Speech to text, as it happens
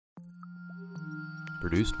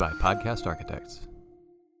Produced by Podcast Architects.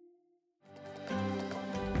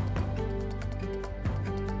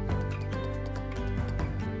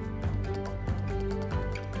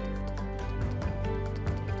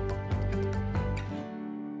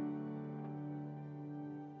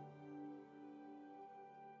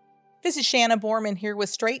 This is Shanna Borman here with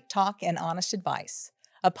Straight Talk and Honest Advice,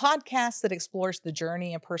 a podcast that explores the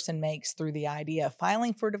journey a person makes through the idea of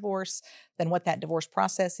filing for divorce, then what that divorce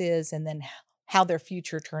process is, and then how their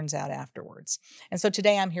future turns out afterwards. And so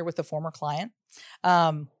today I'm here with a former client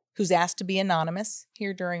who's asked to be anonymous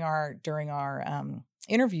here during our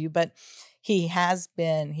interview, but he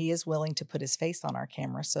is willing to put his face on our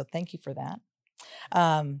camera. So thank you for that.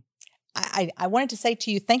 I wanted to say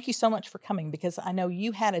to you, thank you so much for coming, because I know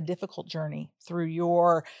you had a difficult journey through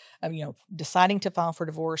your, deciding to file for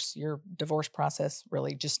divorce. Your divorce process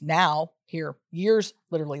really just now here,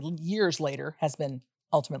 literally years later, has been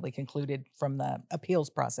ultimately concluded from the appeals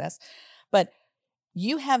process. But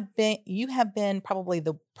you have been probably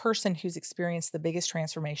the person who's experienced the biggest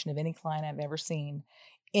transformation of any client I've ever seen.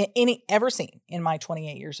 In my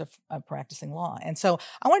 28 years of practicing law. And so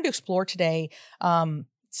I wanted to explore today,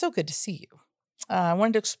 so good to see you. I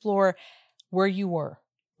wanted to explore where you were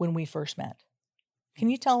when we first met. Can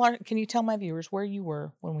you tell my viewers where you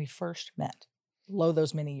were when we first met,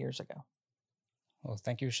 those many years ago? Well,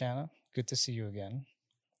 thank you, Shanna. Good to see you again.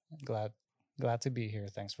 Glad to be here.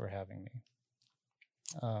 Thanks for having me.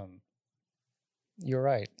 You're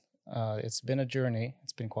right. It's been a journey.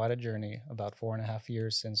 It's been quite a journey. About 4.5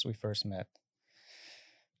 years since we first met.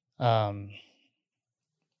 I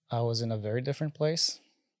was in a very different place.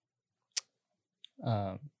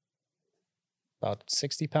 About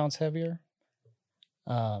 60 pounds heavier.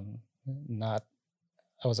 I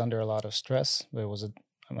was under a lot of stress.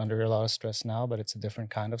 I'm under a lot of stress now, but it's a different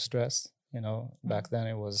kind of stress. Back then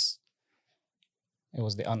it was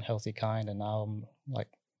the unhealthy kind, and now I'm like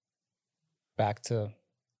back to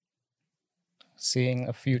seeing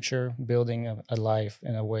a future, building a life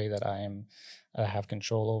in a way that I have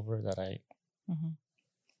control over, that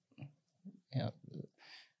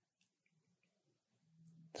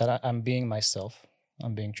I'm being myself.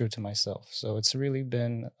 I'm being true to myself. So it's really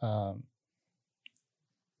been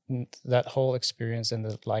that whole experience, and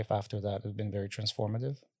the life after that has been very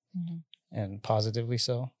transformative, and positively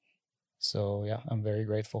so. So yeah, I'm very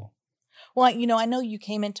grateful. Well, I know you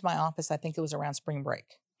came into my office, I think it was around spring break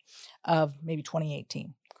of maybe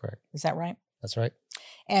 2018. Correct. Is that right? That's right.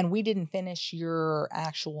 And we didn't finish your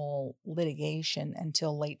actual litigation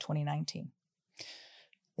until late 2019.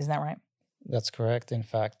 Isn't that right? That's correct. In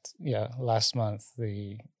fact, last month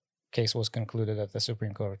the case was concluded at the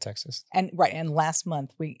Supreme Court of Texas. And last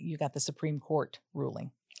month you got the Supreme Court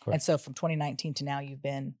ruling. Correct. And so from 2019 to now you've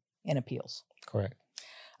been in appeals. Correct.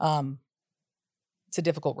 It's a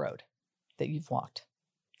difficult road that you've walked.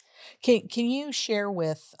 Can you share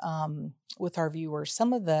with our viewers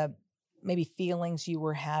some of the maybe feelings you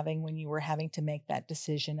were having when you were having to make that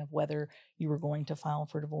decision of whether you were going to file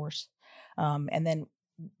for divorce, and then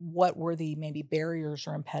what were the maybe barriers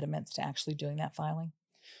or impediments to actually doing that filing?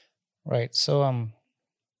 Right. So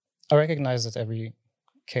I recognize that every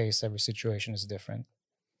case, every situation is different.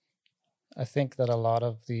 I think that a lot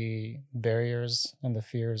of the barriers and the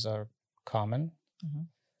fears are common.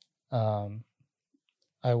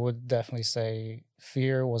 I would definitely say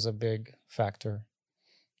fear was a big factor.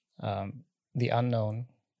 The unknown,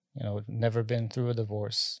 never been through a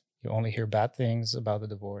divorce. You only hear bad things about the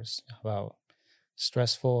divorce, about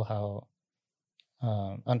stressful, how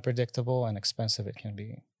unpredictable and expensive it can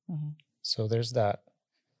be. So there's that.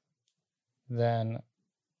 Then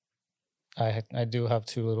I do have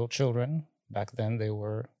 2 little children. Back then they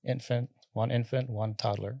were one infant, one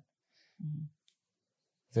toddler.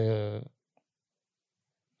 The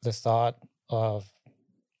thought of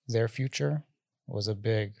their future was a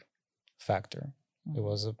big factor. It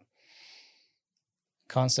was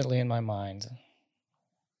constantly in my mind.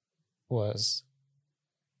 I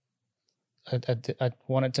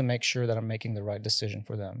wanted to make sure that I'm making the right decision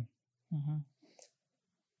for them,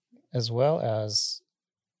 as well as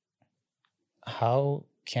how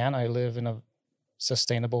can I live in a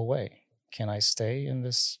sustainable way? Can I stay in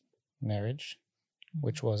this marriage,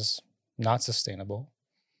 which was not sustainable,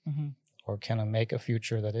 or can I make a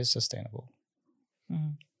future that is sustainable?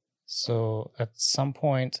 So at some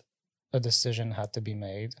point, a decision had to be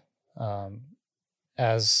made.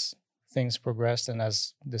 As things progressed and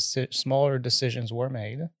as smaller decisions were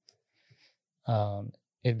made,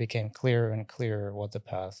 it became clearer and clearer what the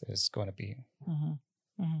path is going to be.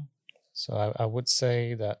 So I would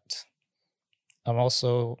say that I'm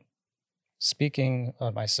also speaking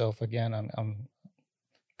on myself again. I'm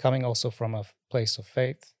coming also from a place of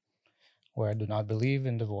faith where I do not believe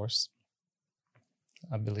in divorce.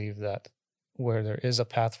 I believe that where there is a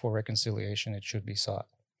path for reconciliation, it should be sought.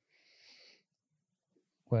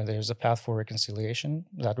 Where there's a path for reconciliation,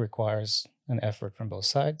 that requires an effort from both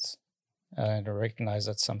sides. And I recognize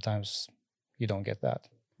that sometimes you don't get that.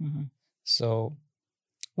 Mm-hmm. So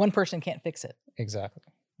one person can't fix it. exactly.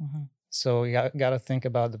 Mm-hmm. So you got to think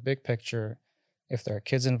about the big picture. If there are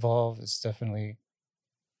kids involved, it's definitely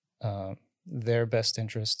their best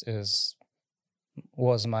interest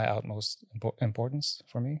was my utmost importance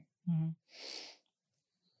for me. Mm-hmm.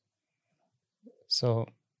 So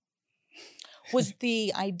was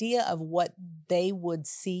the idea of what they would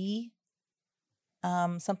see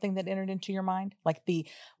something that entered into your mind, like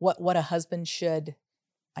what a husband should,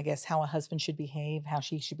 I guess, how a husband should behave, how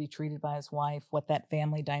she should be treated by his wife, what that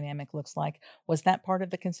family dynamic looks like? Was that part of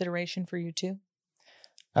the consideration for you too?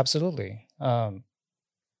 absolutely.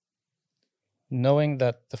 Knowing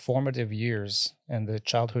that the formative years and the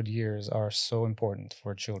childhood years are so important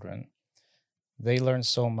for children, they learn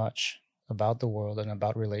so much about the world and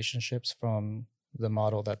about relationships from the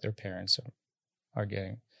model that their parents are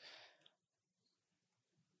getting.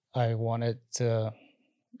 I wanted to,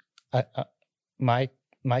 my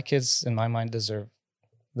kids in my mind deserve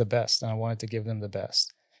the best, and I wanted to give them the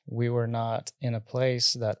best. We were not in a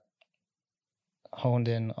place that honed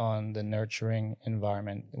in on the nurturing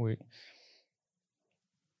environment.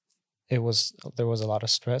 There was a lot of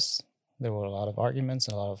stress. There were a lot of arguments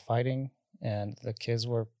and a lot of fighting, and the kids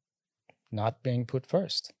were not being put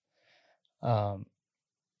first. And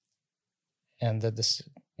that this,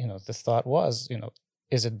 the thought was,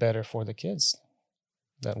 is it better for the kids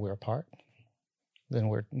that we're apart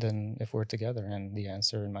than if we're together? And the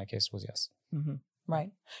answer in my case was yes. Mm-hmm.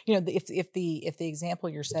 Right. If the example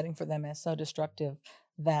you're setting for them is so destructive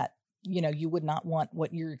that you would not want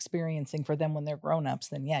what you're experiencing for them when they're grown-ups,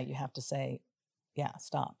 then yeah, you have to say, yeah,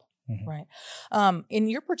 stop. Mhm. Right. In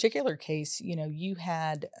your particular case, you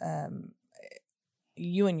had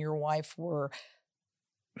you and your wife were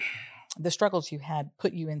the struggles you had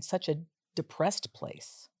put you in such a depressed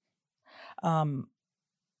place.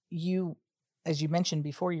 You, as you mentioned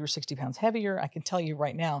before, you were 60 pounds heavier. I can tell you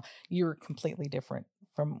right now, you're completely different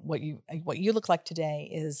from what you look like today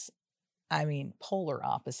is, polar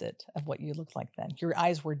opposite of what you looked like then. Your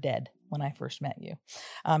eyes were dead when I first met you.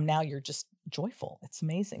 Now you're just joyful. It's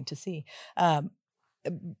amazing to see.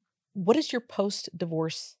 What has your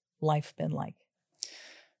post-divorce life been like?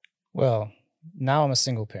 Well, now I'm a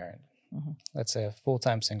single parent. Mhm. Let's say a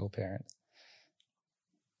full-time single parent.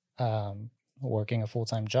 Working a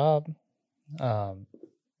full-time job.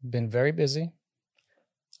 Been very busy.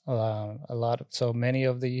 So many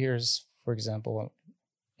of the years, for example,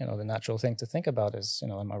 the natural thing to think about is,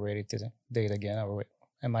 am I ready to date again, or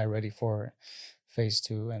am I ready for phase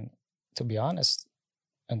 2? And to be honest,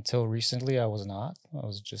 until recently, I was not. I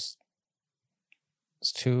was just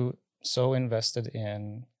so invested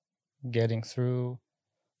in getting through,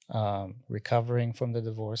 recovering from the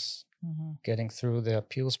divorce, Mm-hmm. getting through the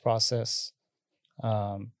appeals process.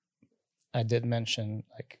 I did mention,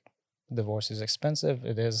 like, divorce is expensive.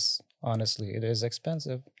 It is, honestly, it is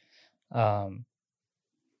expensive.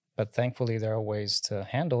 But thankfully, there are ways to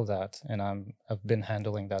handle that, and I've been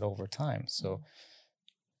handling that over time. So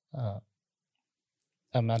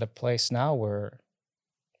I'm at a place now where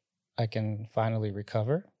I can finally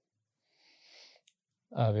recover.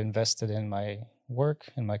 I've invested in my work,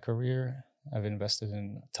 in my career. I've invested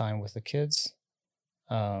in time with the kids,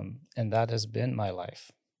 and that has been my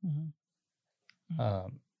life. Mm-hmm.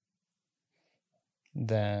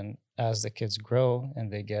 Then as the kids grow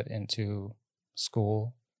and they get into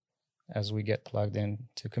school, as we get plugged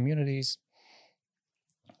into communities,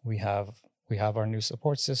 we have our new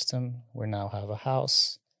support system. We now have a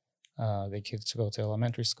house. The kids go to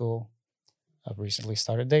elementary school. I've recently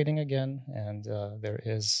started dating again, and there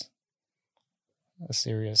is a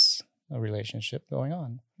serious relationship going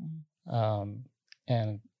on. Mm-hmm.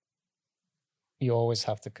 And you always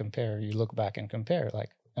have to compare. You look back and compare, like,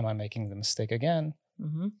 am I making the mistake again?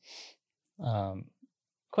 Mm-hmm.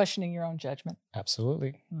 Questioning your own judgment.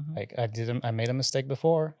 Absolutely. Mm-hmm. Like, I made a mistake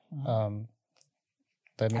before. Mm-hmm.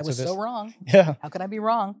 Led me I to was this. so wrong. Yeah. How could I be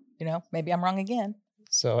wrong? Maybe I'm wrong again.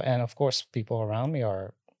 So, and of course, people around me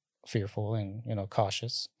are fearful and,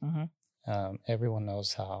 cautious. Mm-hmm. Everyone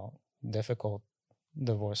knows how difficult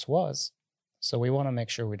divorce was. So we want to make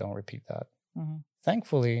sure we don't repeat that. Mm-hmm.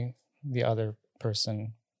 Thankfully, the other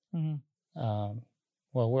person, Mm-hmm.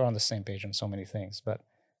 We're on the same page on so many things, but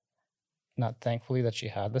not thankfully that she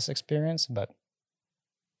had this experience, but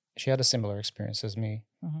she had a similar experience as me.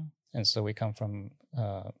 Mm-hmm. And so we come from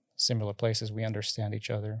similar places. We understand each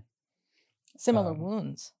other. Similar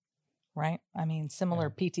wounds, right? I mean, similar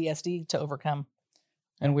PTSD to overcome.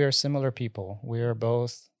 And we are similar people. We are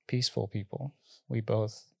both peaceful people. We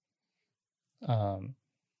both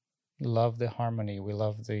love the harmony. We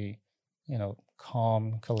love the,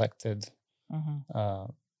 calm, collected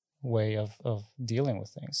way of dealing with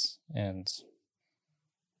things. And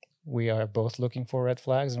we are both looking for red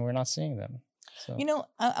flags, and we're not seeing them. So,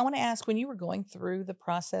 I want to ask, when you were going through the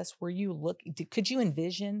process, could you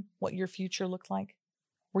envision what your future looked like?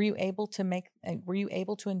 Were you able to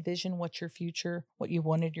envision what you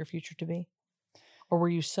wanted your future to be? Or were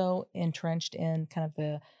you so entrenched in kind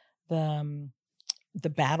of the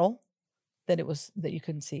battle that you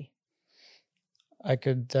couldn't see? I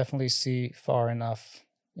could definitely see far enough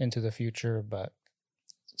into the future, but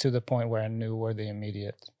to the point where I knew where the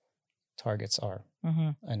immediate targets are.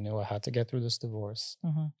 Mm-hmm. I knew I had to get through this divorce.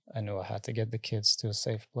 Mm-hmm. I knew I had to get the kids to a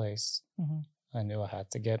safe place. Mm-hmm. I knew I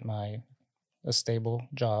had to get a stable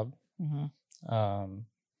job. Mm-hmm.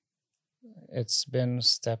 It's been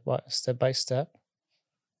step by step,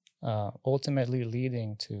 ultimately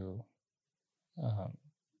leading to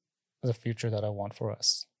the future that I want for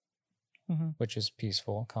us, which is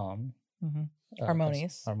peaceful, calm,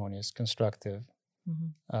 harmonious, constructive.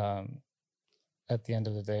 At the end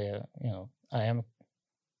of the day,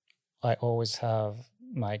 I always have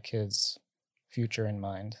my kids' future in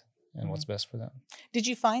mind and what's best for them. Did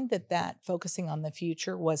you find that focusing on the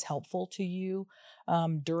future was helpful to you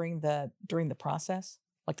during the process?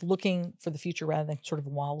 Like looking for the future rather than sort of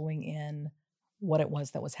wallowing in what it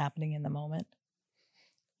was that was happening in the moment?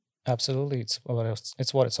 Absolutely. It's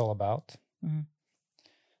what it's all about. Mm-hmm.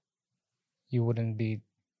 You wouldn't be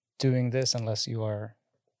doing this unless you are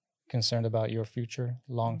concerned about your future,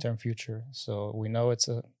 long-term future. So we know it's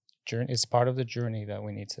a journey. It's part of the journey that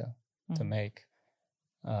we need to make.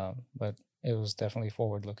 But it was definitely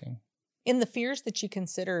forward-looking. In the fears that you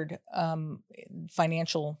considered,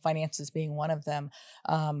 finances being one of them,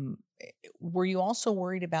 were you also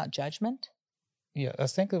worried about judgment? Yeah, I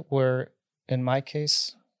think that in my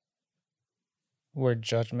case, where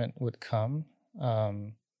judgment would come,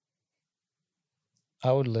 I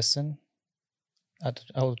would listen.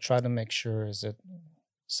 I would try to make sure, is it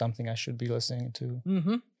something I should be listening to?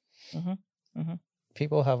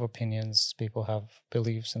 People have opinions. People have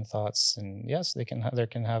beliefs and thoughts, and yes, there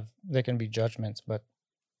can be judgments, but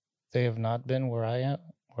they have not been where I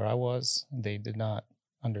was. They did not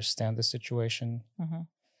understand the situation.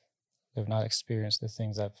 They've not experienced the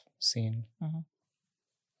things I've seen.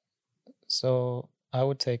 So I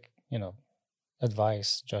would take,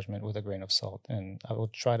 advice, judgment with a grain of salt, and I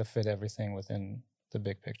would try to fit everything within the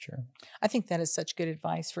big picture. I think that is such good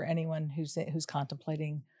advice for anyone who's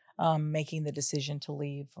contemplating making the decision to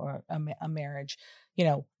leave or a marriage.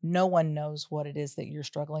 No one knows what it is that you're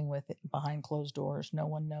struggling with behind closed doors. No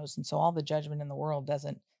one knows, and so all the judgment in the world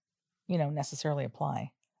doesn't, necessarily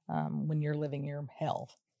apply when you're living your hell.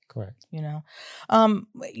 Correct.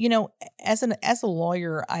 As a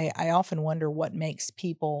lawyer, I often wonder what makes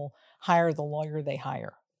people hire the lawyer they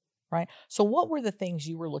hire, right? So what were the things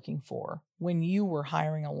you were looking for when you were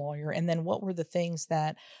hiring a lawyer? And then what were the things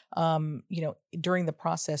that, during the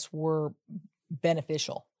process were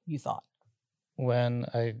beneficial, you thought? When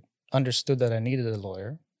I understood that I needed a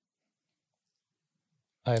lawyer,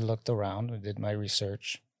 I looked around and did my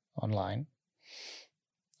research online.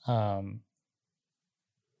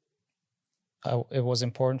 It was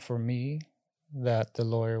important for me that the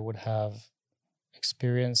lawyer would have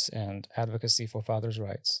experience and advocacy for fathers'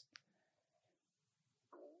 rights.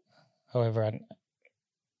 However,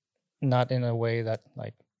 not in a way that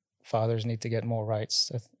like fathers need to get more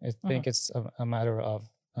rights. I think it's a matter of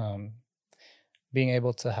being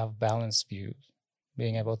able to have balanced views,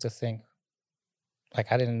 being able to think.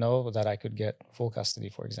 Like I didn't know that I could get full custody,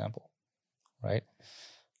 for example, right?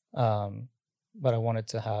 But I wanted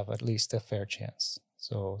to have at least a fair chance.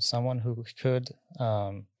 So someone who could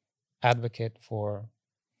advocate for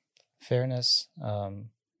fairness,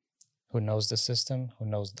 who knows the system, who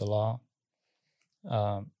knows the law.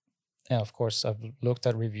 And of course, I've looked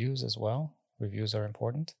at reviews as well. Reviews are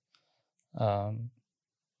important. And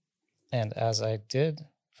as I did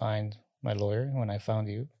find my lawyer, when I found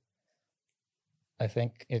you, I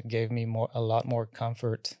think it gave me a lot more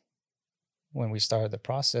comfort when we started the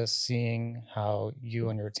process, seeing how you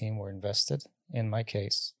and your team were invested in my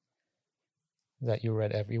case, that you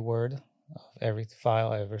read every word of every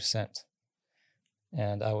file I ever sent.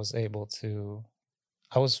 And I was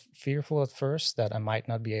fearful at first that I might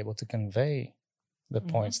not be able to convey the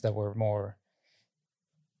points that were more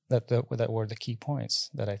that were the key points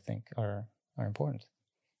that I think are important.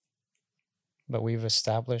 But we've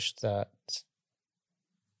established that.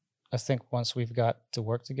 I think once we've got to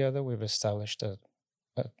work together, we've established a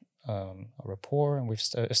rapport, and we've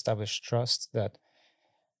established trust, that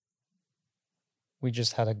we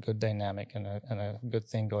just had a good dynamic and a good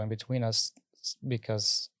thing going between us,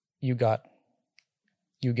 because you get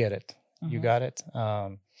it. You got it.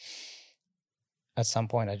 At some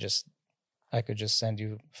point, I could just send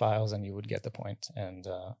you files and you would get the point. And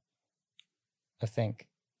I think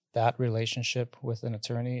that relationship with an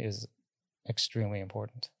attorney is extremely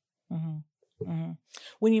important.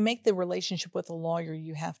 When you make the relationship with a lawyer,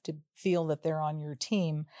 you have to feel that they're on your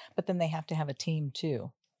team, but then they have to have a team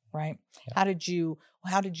too, right? Yeah. How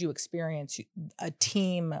did you experience a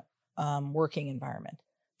team working environment?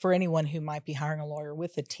 For anyone who might be hiring a lawyer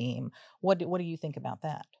with a team, what do you think about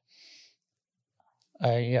that?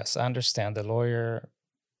 Yes, I understand. The lawyer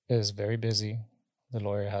is very busy. The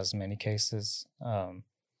lawyer has many cases. The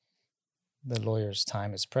lawyer's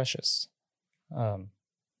time is precious.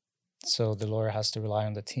 So the lawyer has to rely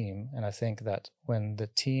on the team. And I think that when the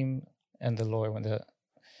team and the lawyer, when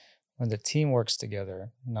the team works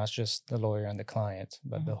together, not just the lawyer and the client,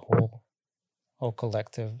 but the whole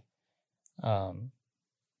collective,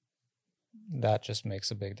 that just makes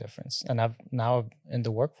a big difference. And I've now in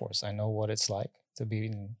the workforce, I know what it's like to be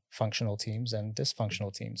in functional teams and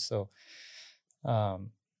dysfunctional teams. So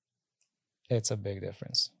it's a big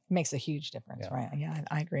difference. Makes a huge difference, right? Yeah,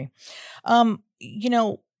 I agree.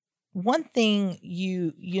 One thing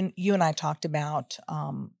you and I talked about,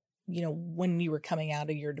 when you were coming out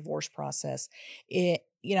of your divorce process,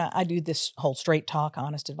 I do this whole straight talk,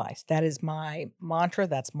 honest advice. That is my mantra.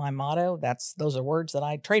 That's my motto. Those are words that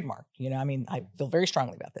I trademark. I feel very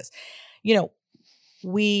strongly about this.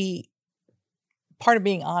 Part of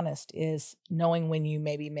being honest is knowing when you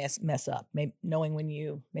maybe mess up, knowing when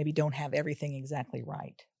you maybe don't have everything exactly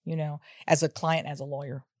right, as a client, as a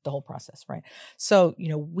lawyer, the whole process, right? So,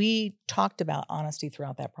 we talked about honesty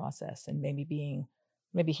throughout that process, and maybe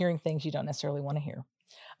hearing things you don't necessarily want to hear.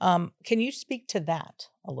 Can you speak to that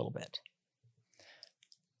a little bit?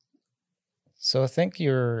 So I think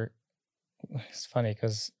it's funny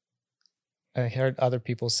because I heard other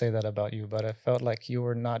people say that about you, but I felt like you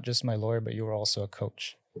were not just my lawyer, but you were also a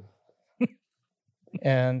coach.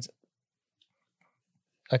 And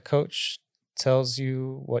a coach tells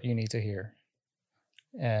you what you need to hear.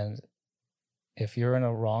 And if you're in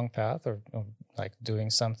a wrong path or like doing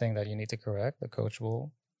something that you need to correct, the coach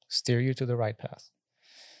will steer you to the right path.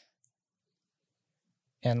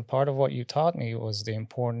 And part of what you taught me was the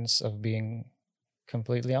importance of being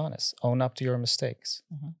completely honest. Own up to your mistakes.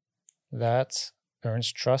 That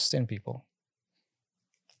earns trust in people.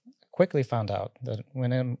 Quickly found out that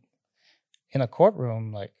when in a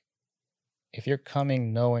courtroom, like if you're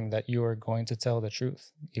coming knowing that you are going to tell the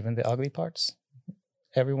truth, even the ugly parts,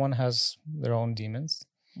 everyone has their own demons.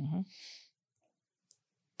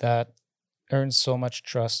 That earns so much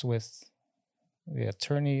trust with the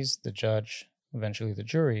attorneys, the judge, eventually the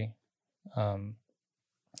jury. And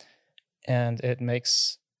it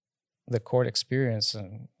makes the court experience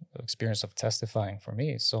and the experience of testifying for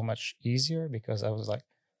me so much easier, because I was like,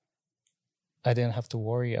 I didn't have to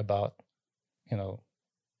worry about,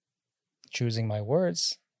 choosing my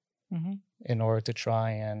words in order to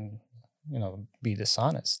try and, be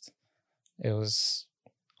dishonest. It was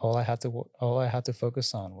all I had to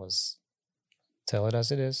focus on was tell it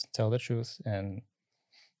as it is, tell the truth, and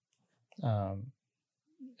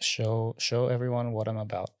show everyone what I'm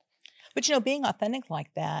about. But being authentic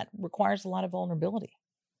like that requires a lot of vulnerability.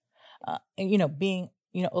 Being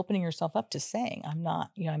opening yourself up to saying, I'm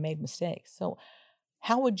not, I made mistakes. So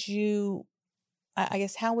how would you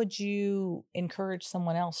encourage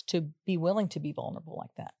someone else to be willing to be vulnerable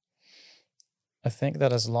like that? I think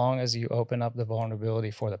that as long as you open up the vulnerability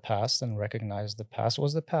for the past and recognize the past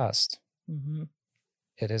was the past,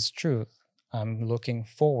 it is truth. I'm looking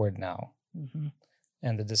forward now.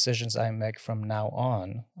 And the decisions I make from now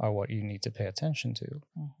on are what you need to pay attention to.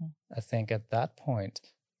 I think at that point,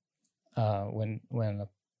 when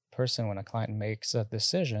a client makes a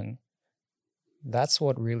decision, that's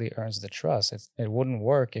what really earns the trust. It wouldn't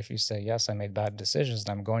work if you say, yes, I made bad decisions and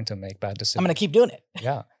I'm going to make bad decisions. I'm going to keep doing it.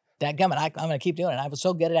 Yeah. Dadgummit, I'm going to keep doing it. I was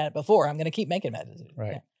so good at it before. I'm going to keep making bad decisions.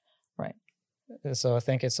 Right. Yeah. Right. So I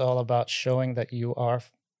think it's all about showing that you are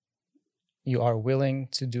willing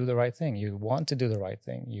to do the right thing. You want to do the right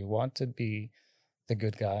thing. You want to be the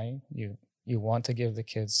good guy. You want to give the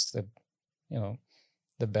kids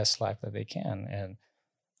the best life that they can.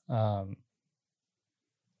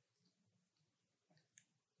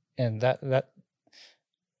 And that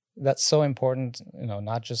that's so important,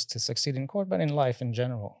 not just to succeed in court, but in life in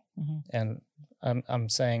general. Mm-hmm. And I'm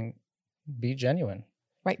saying, be genuine.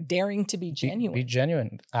 Right. Daring to be genuine. Be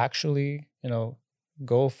genuine. Actually,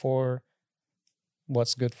 go for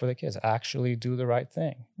what's good for the kids. Actually do the right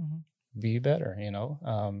thing. Mm-hmm. Be better,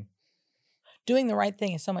 Doing the right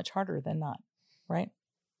thing is so much harder than not, right?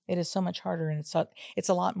 It is so much harder, and it's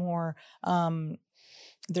a lot more,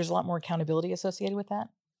 there's a lot more accountability associated with that.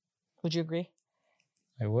 Would you agree?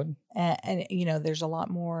 I would. And there's a lot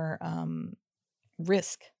more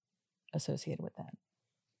risk associated with that.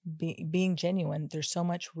 Being genuine, there's so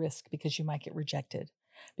much risk because you might get rejected,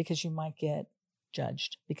 because you might get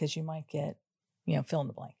judged, because you might get, fill in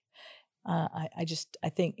the blank. I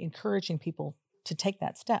think encouraging people to take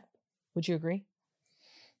that step. Would you agree?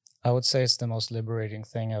 I would say it's the most liberating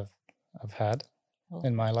thing I've had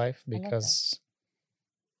in my life, because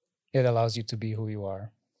it allows you to be who you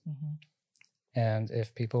are. Mm-hmm. And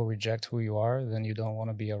if people reject who you are, then you don't want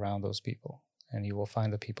to be around those people, and you will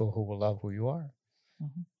find the people who will love who you are.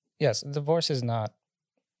 Mm-hmm. Yes, divorce is not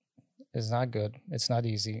good. It's not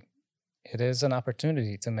easy. It is an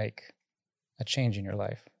opportunity to make a change in your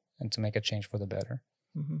life and to make a change for the better.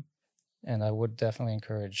 Mm-hmm. And I would definitely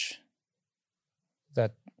encourage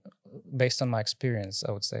that. Based on my experience,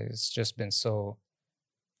 I would say it's just been so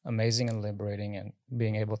amazing and liberating, and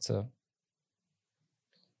being able to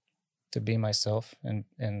be myself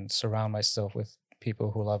and surround myself with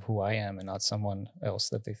people who love who I am and not someone else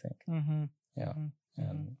that they think. Mm-hmm. Yeah. Mm-hmm.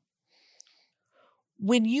 And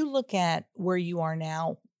when you look at where you are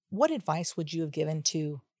now, what advice would you have given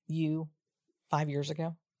to you 5 years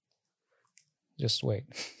ago? just wait.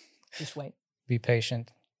 Just wait. Be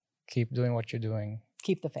patient. Keep doing what you're doing.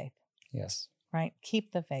 Keep the faith. Yes. Right?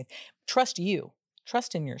 Keep the faith. Trust you.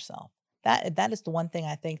 Trust in yourself. That is the one thing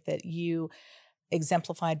I think that you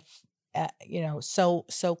exemplified,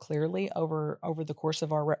 so clearly over the course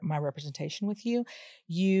of my representation with you.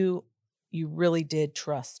 You really did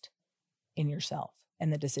trust in yourself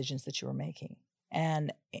and the decisions that you were making,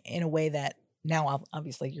 and in a way that now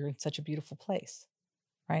obviously you're in such a beautiful place,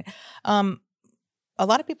 right? A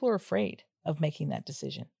lot of people are afraid of making that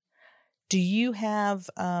decision. Do you have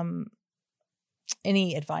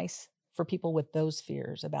any advice for people with those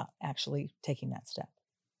fears about actually taking that step?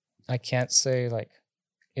 I can't say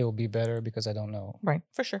it will be better because I don't know. Right,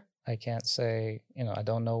 for sure. I can't say, I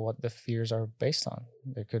don't know what the fears are based on.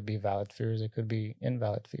 There could be valid fears. There could be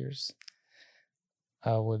invalid fears.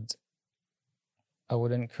 I would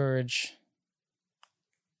encourage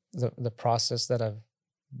the process that I've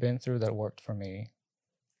been through that worked for me.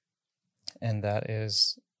 And that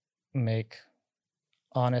is make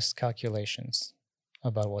honest calculations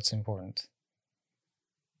about what's important.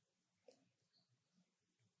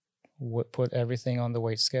 Put everything on the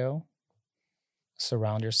weight scale.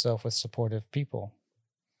 Surround yourself with supportive people.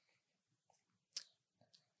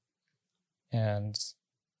 And,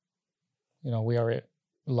 we are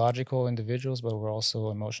logical individuals, but we're also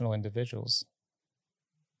emotional individuals.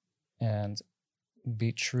 And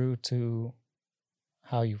be true to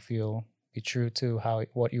how you feel. Be true to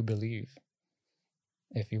what you believe.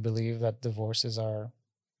 If you believe that divorces are,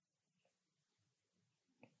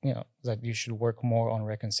 that you should work more on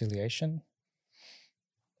reconciliation,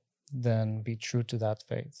 then be true to that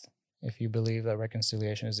faith. If you believe that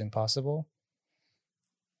reconciliation is impossible,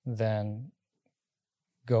 then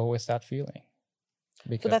go with that feeling.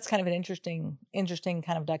 So that's kind of an interesting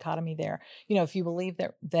kind of dichotomy there. If you believe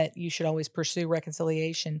that you should always pursue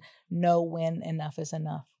reconciliation, know when enough is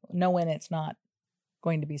enough. Know when it's not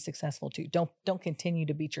going to be successful too. Don't continue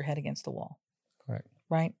to beat your head against the wall. Correct.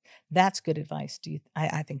 Right? That's good advice.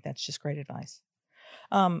 I think that's just great advice.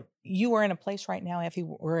 You are in a place right now, Effie,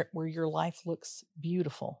 where your life looks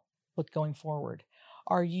beautiful, going forward.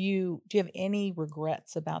 Do you have any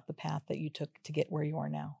regrets about the path that you took to get where you are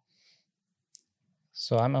now?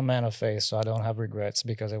 So I'm a man of faith, so I don't have regrets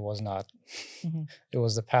because it was not. Mm-hmm. It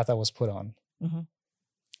was the path I was put on.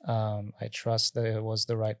 Mm-hmm. I trust that it was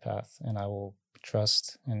the right path, and I will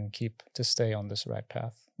trust and keep to stay on this right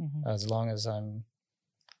path. Mm-hmm. As long as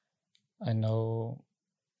I know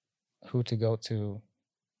who to go to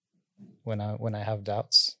when I have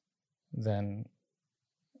doubts, then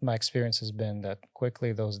my experience has been that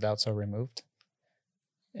quickly those doubts are removed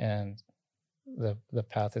and the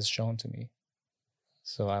path is shown to me.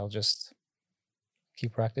 So I'll just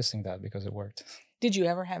keep practicing that because it worked. Did you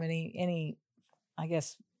ever have any I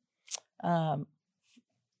guess,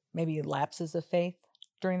 maybe lapses of faith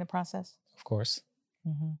during the process? Of course.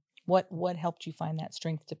 Mm-hmm. What helped you find that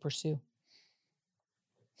strength to pursue?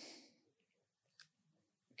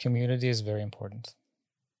 Community is very important.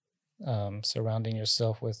 surrounding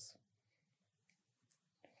yourself with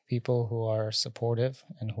people who are supportive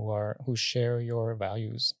and who share your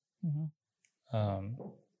values.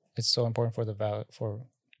 It's so important for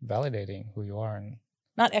validating who you are. And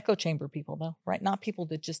not echo chamber people, though, right? Not people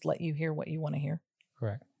that just let you hear what you want to hear.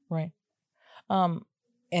 correct. Right. And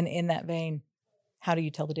in that vein, how do you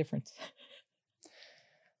tell the difference?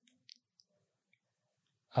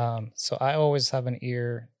 So I always have an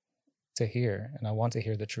ear to hear, and I want to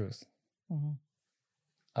hear the truth.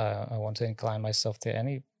 I want to incline myself to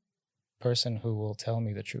any person who will tell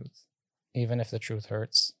me the truth, even if the truth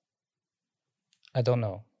hurts. I don't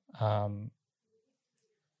know.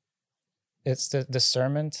 It's the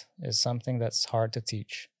discernment is something that's hard to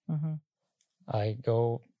teach. I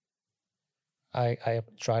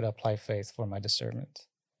try to apply faith for my discernment.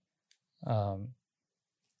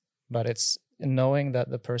 But it's knowing that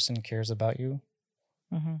the person cares about you.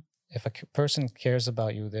 If a person cares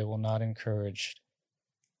about you, they will not encourage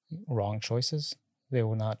wrong choices. They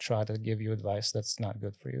will not try to give you advice that's not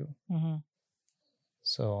good for you.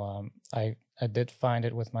 So I did find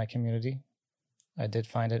it with my community. I did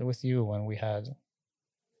find it with you when we had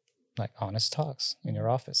like honest talks in your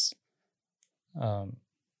office.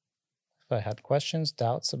 If I had questions,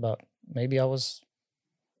 doubts about maybe I was,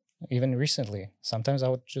 even recently, sometimes I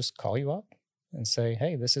would just call you up and say,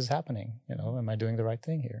 hey, this is happening. Am I doing the right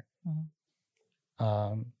thing here?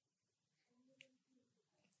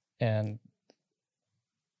 And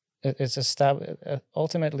it's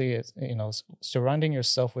ultimately, surrounding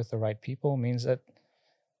yourself with the right people means that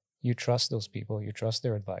you trust those people, you trust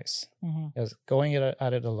their advice. Because going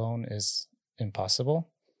at it alone is impossible.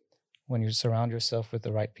 When you surround yourself with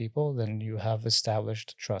the right people, then you have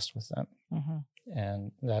established trust with them.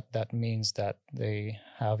 And that means that they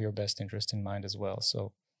have your best interest in mind as well.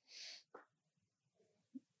 So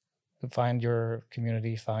find your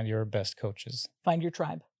community, find your best coaches. Find your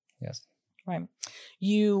tribe. Yes. Right.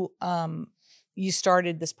 You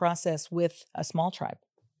started this process with a small tribe.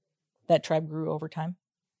 That tribe grew over time.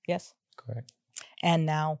 Yes. Correct. And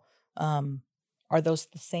now, are those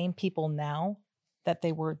the same people now that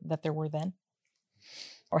there were then,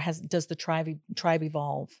 or does the tribe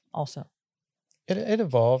evolve also? It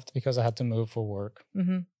evolved because I had to move for work.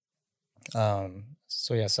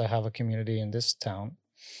 So yes, I have a community in this town.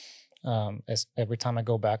 Every time I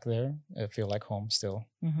go back there, I feel like home still.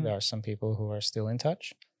 There are some people who are still in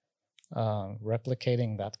touch.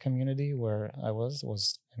 Replicating that community where I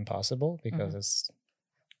was impossible because it's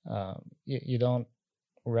you don't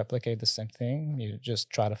replicate the same thing. You just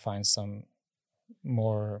try to find some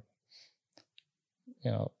more,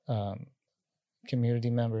 community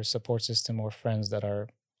members, support system, or friends that are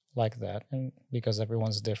like that. And because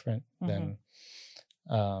everyone's different, then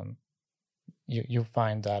you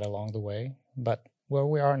find that along the way. But where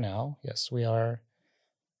we are now, yes, we are,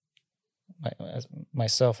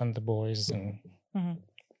 myself and the boys, and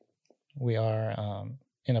we are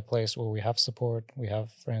in a place where we have support, we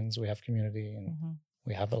have friends, we have community, and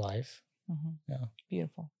we have a life. Yeah.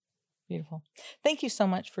 Beautiful. Beautiful. Thank you so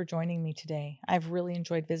much for joining me today. I've really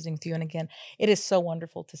enjoyed visiting with you. And again, it is so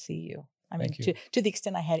wonderful to see you. I mean, to the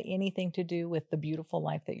extent I had anything to do with the beautiful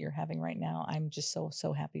life that you're having right now, I'm just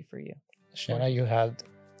so happy for you. Shanna, you had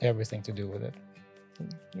everything to do with it.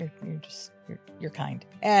 You're kind.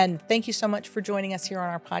 And thank you so much for joining us here on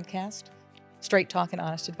our podcast, Straight Talk and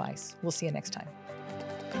Honest Advice. We'll see you next time.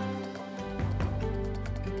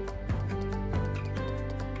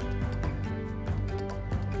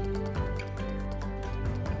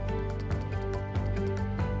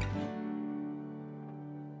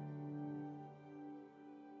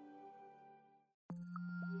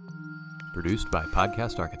 Produced by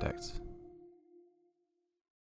Podcast Architects.